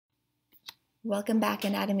Welcome back,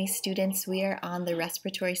 anatomy students. We are on the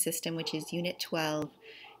respiratory system, which is Unit 12.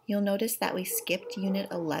 You'll notice that we skipped Unit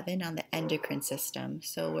 11 on the endocrine system.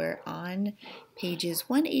 So we're on pages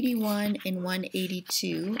 181 and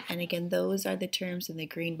 182. And again, those are the terms in the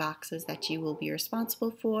green boxes that you will be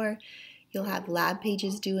responsible for. You'll have lab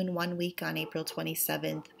pages due in 1 week on April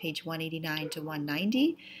 27th, page 189 to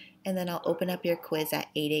 190. And then I'll open up your quiz at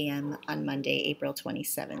 8 a.m. on Monday, April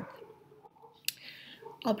 27th.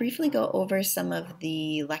 I'll briefly go over some of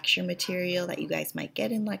the lecture material that you guys might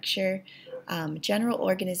get in lecture. General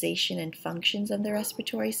organization and functions of the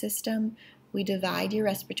respiratory system. We divide your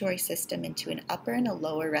respiratory system into an upper and a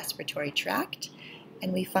lower respiratory tract,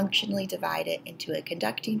 and we functionally divide it into a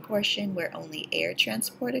conducting portion where only air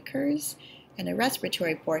transport occurs, and a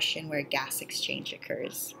respiratory portion where gas exchange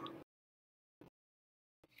occurs.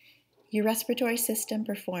 Your respiratory system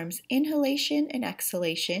performs inhalation and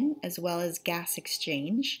exhalation as well as gas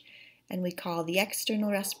exchange, and we call the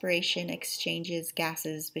external respiration exchanges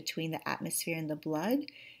gases between the atmosphere and the blood,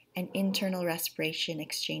 and internal respiration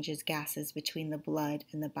exchanges gases between the blood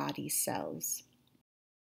and the body's cells.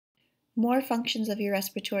 More functions of your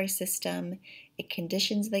respiratory system: it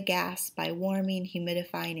conditions the gas by warming,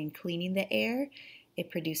 humidifying, and cleaning the air.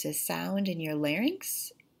 It produces sound in your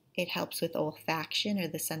larynx. It helps with olfaction, or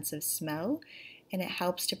the sense of smell, and it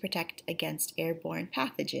helps to protect against airborne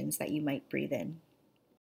pathogens that you might breathe in.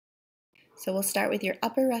 So we'll start with your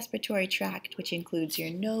upper respiratory tract, which includes your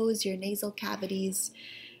nose, your nasal cavities,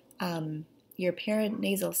 your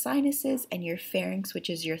paranasal sinuses, and your pharynx, which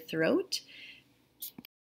is your throat.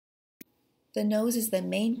 The nose is the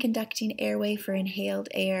main conducting airway for inhaled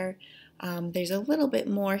air. There's a little bit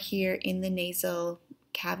more here in the nasal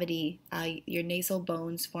cavity. Your nasal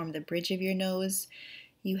bones form the bridge of your nose.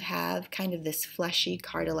 You have kind of this fleshy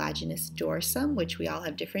cartilaginous dorsum, which we all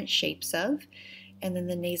have different shapes of, and then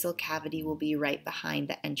the nasal cavity will be right behind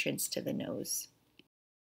the entrance to the nose.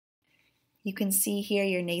 You can see here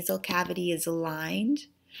your nasal cavity is lined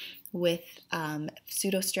with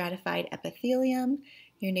pseudostratified epithelium.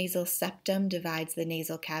 Your nasal septum divides the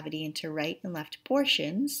nasal cavity into right and left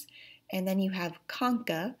portions, and then you have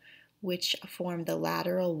concha, which form the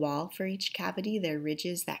lateral wall for each cavity. They're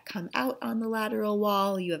ridges that come out on the lateral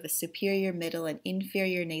wall. You have a superior, middle, and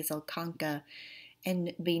inferior nasal concha,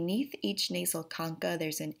 and beneath each nasal concha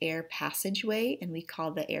there's an air passageway, and we call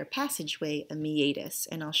the air passageway a meatus,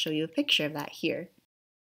 and I'll show you a picture of that here.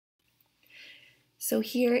 So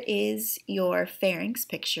here is your pharynx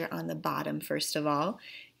picture on the bottom. First of all,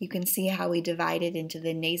 you can see how we divide it into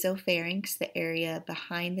the nasopharynx, the area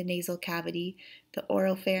behind the nasal cavity, the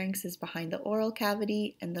oropharynx is behind the oral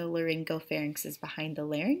cavity, and the laryngopharynx is behind the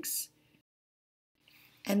larynx.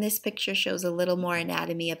 And this picture shows a little more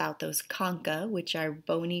anatomy about those concha, which are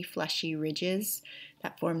bony, fleshy ridges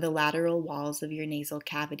that form the lateral walls of your nasal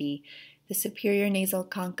cavity. The superior nasal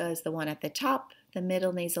concha is the one at the top, the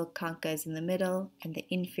middle nasal concha is in the middle, and the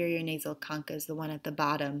inferior nasal concha is the one at the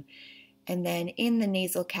bottom. And then in the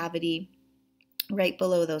nasal cavity, right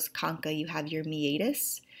below those concha, you have your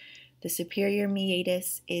meatus. The superior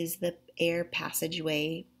meatus is the air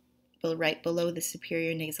passageway right below the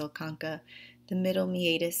superior nasal concha. The middle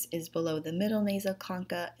meatus is below the middle nasal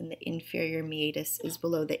concha, and the inferior meatus is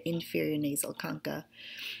below the inferior nasal concha.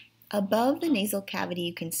 Above the nasal cavity,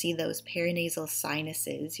 you can see those paranasal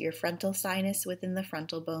sinuses, your frontal sinus within the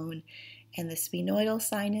frontal bone, and the sphenoidal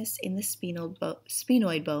sinus in the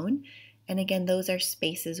sphenoid bone. And again, those are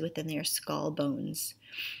spaces within your skull bones.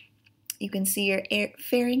 You can see your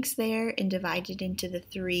pharynx there and divided into the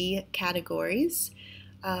three categories.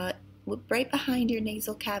 Right behind your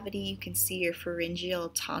nasal cavity, you can see your pharyngeal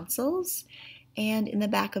tonsils, and in the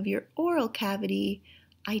back of your oral cavity,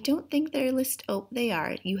 I don't think they're listed. Oh, they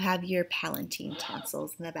are. You have your palatine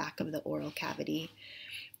tonsils in the back of the oral cavity.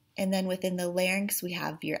 And then within the larynx, we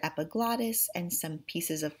have your epiglottis and some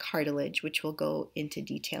pieces of cartilage, which we'll go into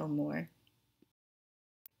detail more.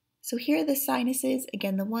 So here are the sinuses.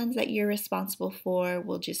 Again, the ones that you're responsible for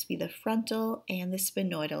will just be the frontal and the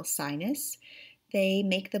sphenoidal sinus. They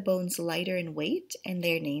make the bones lighter in weight, and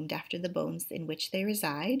they're named after the bones in which they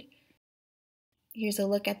reside. Here's a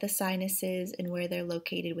look at the sinuses and where they're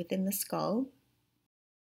located within the skull.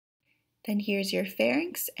 Then here's your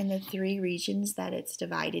pharynx and the three regions that it's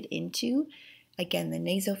divided into. Again, the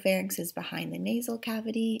nasopharynx is behind the nasal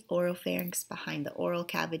cavity, oropharynx behind the oral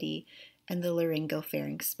cavity, and the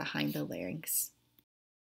laryngopharynx behind the larynx.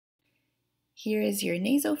 Here is your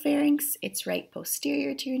nasopharynx. It's right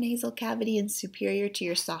posterior to your nasal cavity and superior to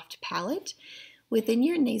your soft palate. Within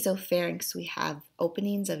your nasopharynx, we have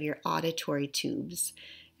openings of your auditory tubes.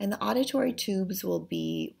 And the auditory tubes will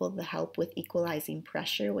help with equalizing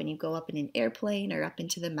pressure when you go up in an airplane or up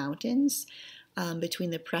into the mountains, between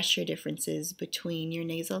the pressure differences between your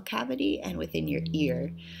nasal cavity and within your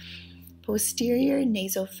ear. Posterior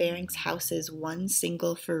nasopharynx houses one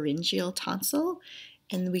single pharyngeal tonsil,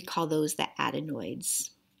 and we call those the adenoids.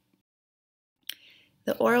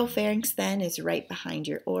 The oropharynx then is right behind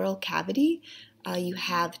your oral cavity. You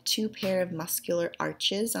have two pair of muscular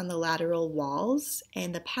arches on the lateral walls,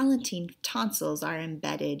 and the palatine tonsils are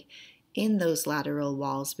embedded in those lateral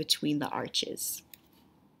walls between the arches.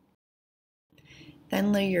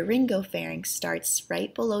 Then the laryngopharynx starts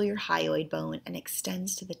right below your hyoid bone and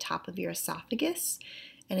extends to the top of your esophagus.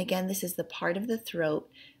 And again, this is the part of the throat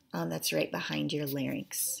that's right behind your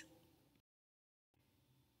larynx.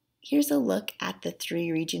 Here's a look at the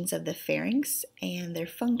three regions of the pharynx and their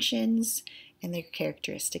functions and their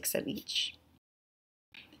characteristics of each.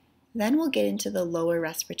 Then we'll get into the lower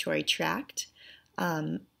respiratory tract.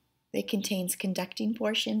 It contains conducting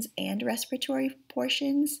portions and respiratory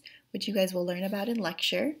portions, which you guys will learn about in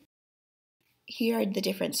lecture. Here are the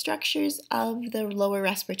different structures of the lower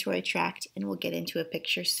respiratory tract, and we'll get into a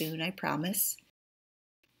picture soon, I promise.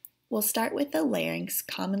 We'll start with the larynx,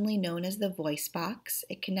 commonly known as the voice box.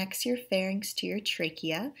 It connects your pharynx to your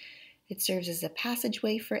trachea. It serves as a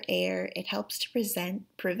passageway for air. It helps to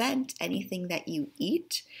prevent anything that you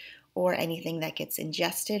eat or anything that gets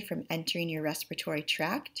ingested from entering your respiratory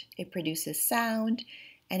tract. It produces sound,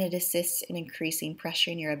 and it assists in increasing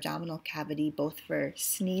pressure in your abdominal cavity, both for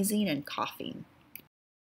sneezing and coughing.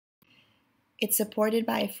 It's supported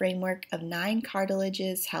by a framework of 9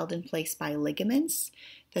 cartilages held in place by ligaments.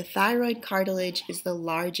 The thyroid cartilage is the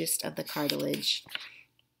largest of the cartilage,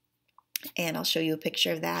 and I'll show you a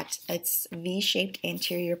picture of that. Its V-shaped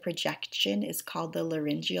anterior projection is called the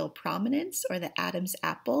laryngeal prominence, or the Adam's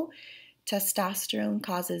apple. Testosterone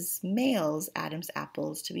causes males' Adam's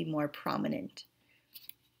apples to be more prominent.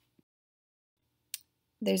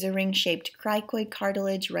 There's a ring-shaped cricoid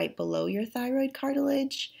cartilage right below your thyroid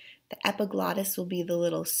cartilage. The epiglottis will be the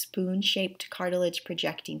little spoon-shaped cartilage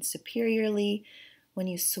projecting superiorly. When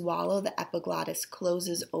you swallow, the epiglottis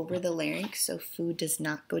closes over the larynx so food does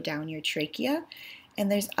not go down your trachea. And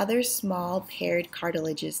there's other small paired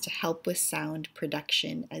cartilages to help with sound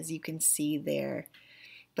production, as you can see there.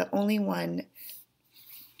 The only one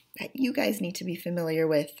that you guys need to be familiar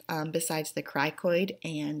with, besides the cricoid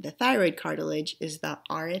and the thyroid cartilage, is the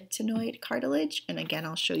arytenoid cartilage. And again,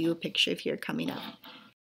 I'll show you a picture here coming up.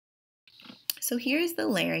 So here's the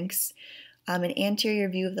larynx. An anterior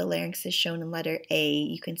view of the larynx is shown in letter A.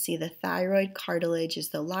 You can see the thyroid cartilage is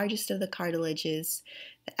the largest of the cartilages.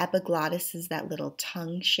 The epiglottis is that little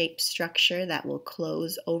tongue-shaped structure that will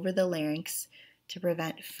close over the larynx to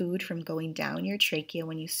prevent food from going down your trachea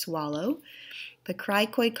when you swallow. The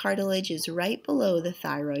cricoid cartilage is right below the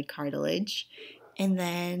thyroid cartilage. And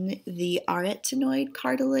then the arytenoid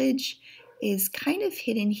cartilage is kind of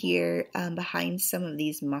hidden here behind some of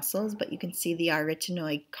these muscles, but you can see the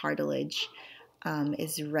arytenoid cartilage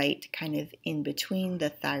is right kind of in between the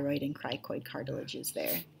thyroid and cricoid cartilages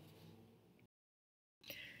there.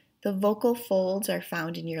 The vocal folds are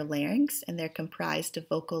found in your larynx, and they're comprised of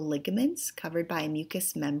vocal ligaments covered by a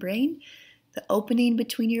mucous membrane. The opening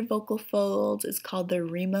between your vocal folds is called the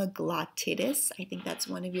rima glottis. I think that's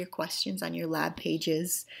one of your questions on your lab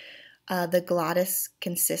pages. The glottis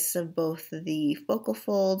consists of both the vocal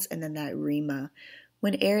folds and then that rima.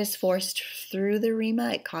 When air is forced through the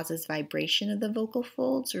rima, it causes vibration of the vocal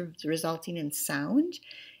folds, resulting in sound.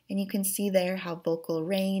 And you can see there how vocal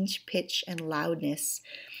range, pitch, and loudness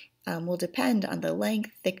will depend on the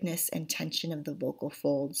length, thickness, and tension of the vocal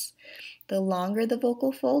folds. The longer the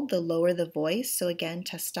vocal fold, the lower the voice. So again,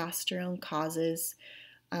 testosterone causes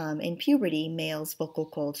in puberty, males' vocal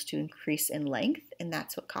cords to increase in length, and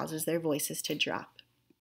that's what causes their voices to drop.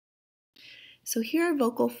 So here are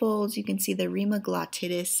vocal folds. You can see the rima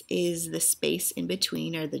glottis is the space in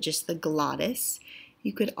between, or just the glottis.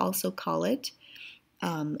 You could also call it,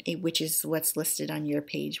 which is what's listed on your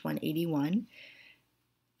page 181.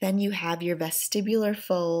 Then you have your vestibular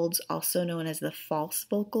folds, also known as the false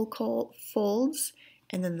vocal folds,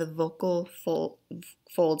 and then the vocal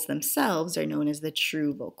folds themselves are known as the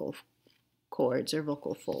true vocal cords or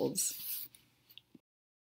vocal folds.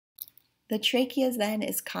 The trachea then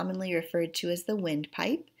is commonly referred to as the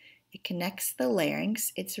windpipe. It connects the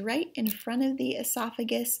larynx. It's right in front of the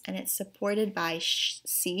esophagus, and it's supported by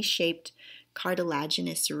C-shaped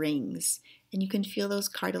cartilaginous rings. And you can feel those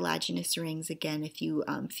cartilaginous rings again if you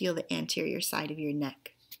feel the anterior side of your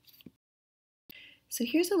neck. So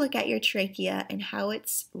here's a look at your trachea and how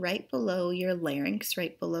it's right below your larynx,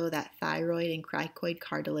 right below that thyroid and cricoid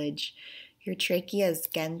cartilage. Your trachea is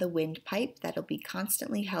again the windpipe that'll be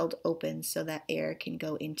constantly held open so that air can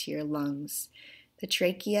go into your lungs. The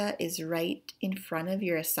trachea is right in front of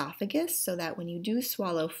your esophagus so that when you do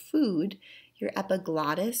swallow food, your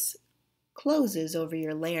epiglottis closes over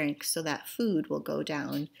your larynx so that food will go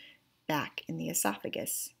down back in the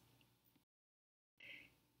esophagus.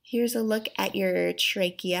 Here's a look at your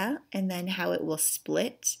trachea and then how it will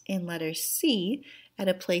split in letter C at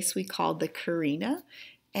a place we call the carina.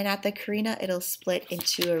 And at the carina, it'll split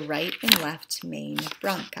into a right and left main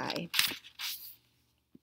bronchi.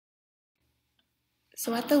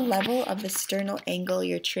 So at the level of the sternal angle,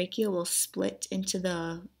 your trachea will split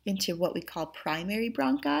into what we call primary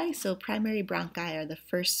bronchi. So primary bronchi are the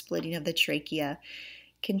first splitting of the trachea.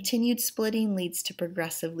 Continued splitting leads to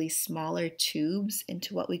progressively smaller tubes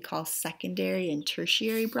into what we call secondary and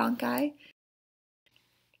tertiary bronchi.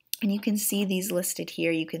 And you can see these listed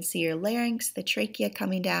here. You can see your larynx, the trachea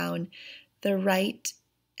coming down, the right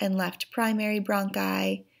and left primary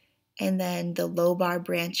bronchi, and then the lobar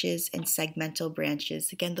branches and segmental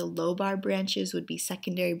branches. Again, the lobar branches would be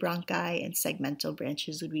secondary bronchi and segmental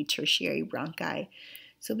branches would be tertiary bronchi.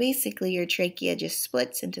 So basically your trachea just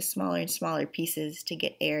splits into smaller and smaller pieces to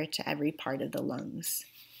get air to every part of the lungs.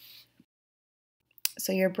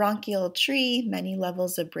 So your bronchial tree, many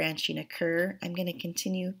levels of branching occur. I'm going to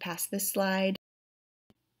continue past this slide.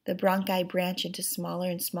 The bronchi branch into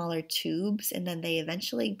smaller and smaller tubes, and then they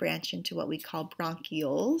eventually branch into what we call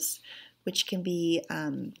bronchioles, which can be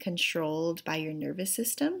controlled by your nervous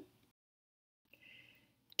system.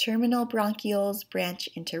 Terminal bronchioles branch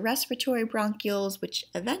into respiratory bronchioles, which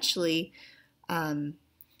eventually end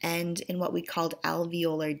in what we called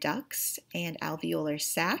alveolar ducts and alveolar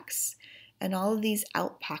sacs. And all of these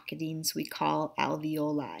outpocketings we call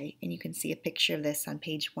alveoli. And you can see a picture of this on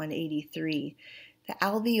page 183. The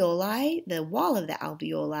alveoli, the wall of the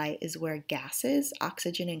alveoli, is where gases,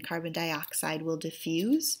 oxygen and carbon dioxide, will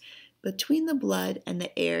diffuse between the blood and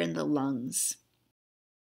the air in the lungs.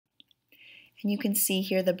 And you can see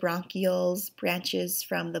here the bronchioles branches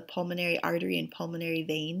from the pulmonary artery and pulmonary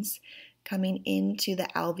veins coming into the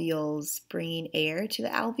alveoles, bringing air to the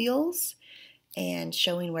alveoles and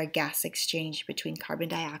showing where gas exchange between carbon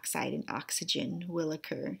dioxide and oxygen will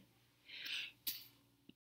occur.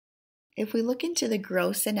 If we look into the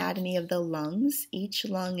gross anatomy of the lungs, each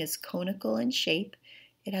lung is conical in shape.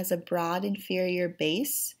 It has a broad inferior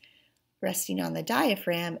base resting on the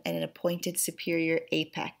diaphragm and a pointed superior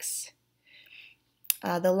apex.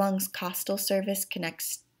 The lung's costal surface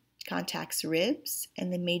contacts ribs,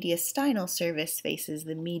 and the mediastinal surface faces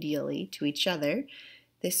them medially to each other.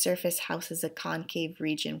 This surface houses a concave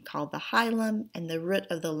region called the hilum, and the root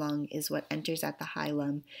of the lung is what enters at the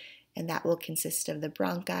hilum, and that will consist of the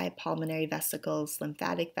bronchi, pulmonary vesicles,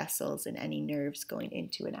 lymphatic vessels, and any nerves going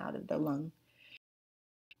into and out of the lung.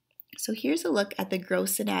 So here's a look at the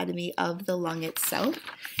gross anatomy of the lung itself.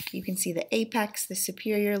 You can see the apex, the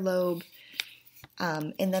superior lobe,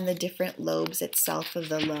 and then the different lobes itself of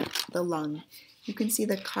the lung. You can see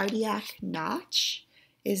the cardiac notch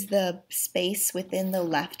is the space within the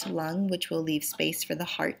left lung, which will leave space for the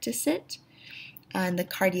heart to sit. And the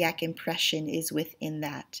cardiac impression is within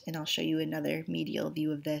that. And I'll show you another medial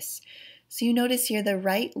view of this. So you notice here the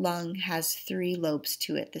right lung has 3 lobes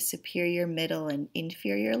to it, the superior, middle, and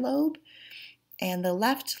inferior lobe. And the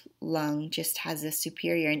left lung just has a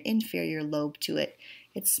superior and inferior lobe to it.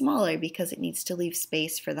 It's smaller because it needs to leave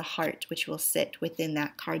space for the heart, which will sit within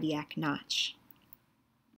that cardiac notch.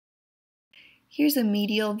 Here's a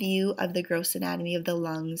medial view of the gross anatomy of the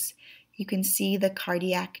lungs. You can see the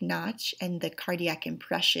cardiac notch and the cardiac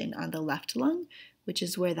impression on the left lung, which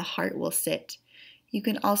is where the heart will sit. You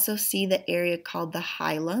can also see the area called the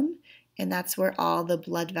hilum, and that's where all the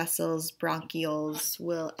blood vessels, bronchioles,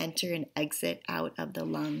 will enter and exit out of the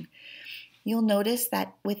lung. You'll notice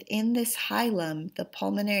that within this hilum, the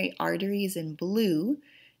pulmonary artery is in blue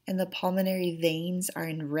and the pulmonary veins are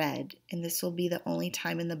in red. And this will be the only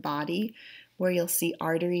time in the body where you'll see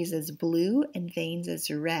arteries as blue and veins as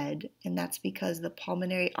red. And that's because the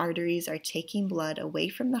pulmonary arteries are taking blood away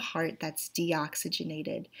from the heart that's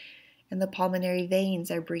deoxygenated. And the pulmonary veins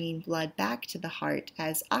are bringing blood back to the heart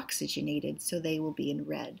as oxygenated, so they will be in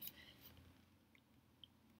red.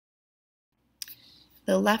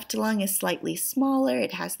 The left lung is slightly smaller.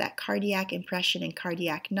 It has that cardiac impression and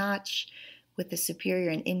cardiac notch with the superior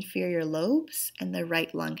and inferior lobes, and the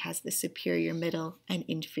right lung has the superior, middle, and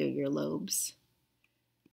inferior lobes.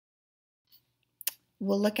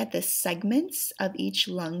 We'll look at the segments of each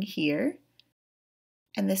lung here.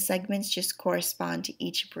 And the segments just correspond to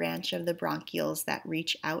each branch of the bronchioles that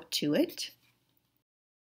reach out to it.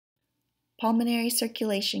 Pulmonary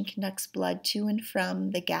circulation conducts blood to and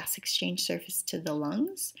from the gas exchange surface to the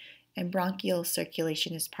lungs, and bronchial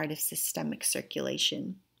circulation is part of systemic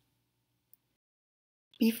circulation.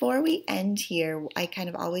 Before we end here, I kind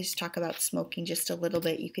of always talk about smoking just a little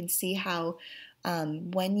bit. You can see how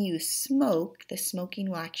when you smoke, the smoking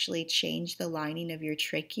will actually change the lining of your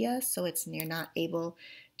trachea, so you're not able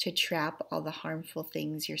to trap all the harmful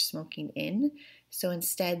things you're smoking in. So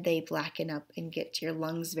instead, they blacken up and get to your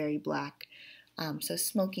lungs very black. So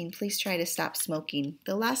smoking, please try to stop smoking.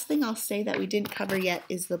 The last thing I'll say that we didn't cover yet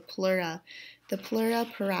is the pleura. The pleura,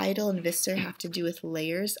 parietal, and viscer have to do with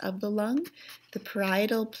layers of the lung. The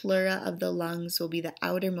parietal pleura of the lungs will be the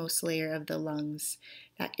outermost layer of the lungs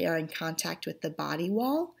that are in contact with the body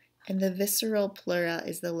wall, and the visceral pleura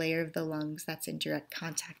is the layer of the lungs that's in direct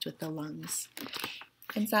contact with the lungs.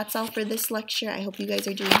 And that's all for this lecture. I hope you guys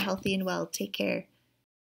are doing healthy and well. Take care.